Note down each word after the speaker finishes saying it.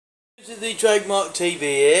This is the Trademark TV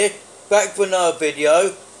here, back for another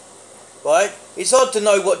video. Right, it's hard to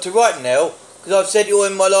know what to write now because I've said it all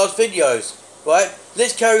in my last videos. Right,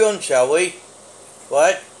 let's carry on, shall we?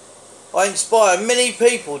 Right, I inspire many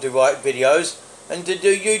people to write videos and to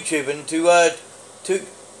do YouTube and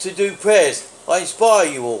to do prayers. I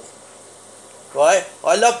inspire you all. Right,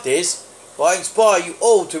 I love this. I inspire you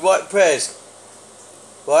all to write prayers.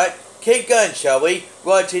 Right, keep going, shall we?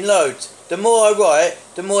 Writing loads. The more I write,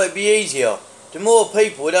 the more it'd be easier. The more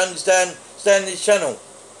people would understand this channel.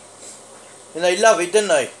 And they love it, don't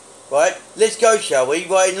they? Right, let's go, shall we?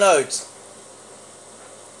 Writing loads.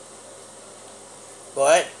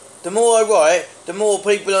 Right, the more I write, the more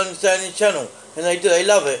people understand this channel. And they do, they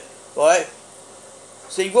love it. Right.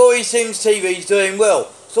 See, Rory Sims TV is doing well.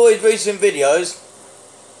 Saw his recent videos.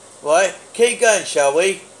 Right, keep going, shall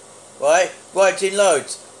we? Right, writing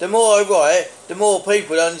loads. The more I write, the more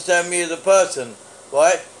people understand me as a person.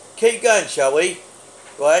 Right, keep going, shall we?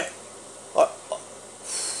 Right,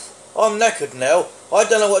 I'm knackered now. I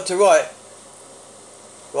don't know what to write.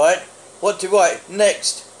 Right, what to write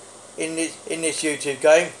next in this YouTube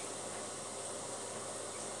game.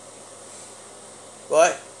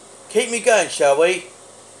 Right, keep me going, shall we?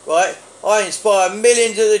 Right, I inspire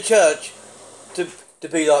millions of the church to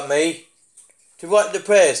be like me, to write the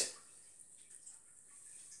prayers.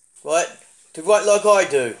 Right, to write like I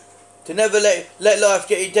do, to never let life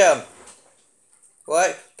get you down.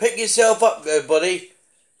 Right, pick yourself up, everybody.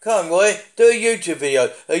 Come on, Roy, do a YouTube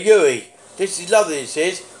video, a Yui. This is lovely, this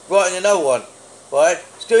is. Writing another one. Right,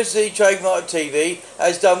 exclusively Trademark TV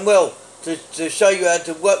has done well to show you how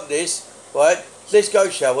to work this. Right, let's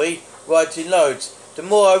go, shall we? Writing loads. The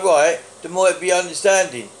more I write, the more it'll be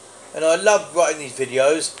understanding. And I love writing these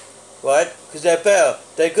videos, right, because they're better,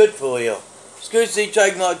 they're good for you. Exclusively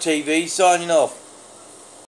Trademark TV, signing off.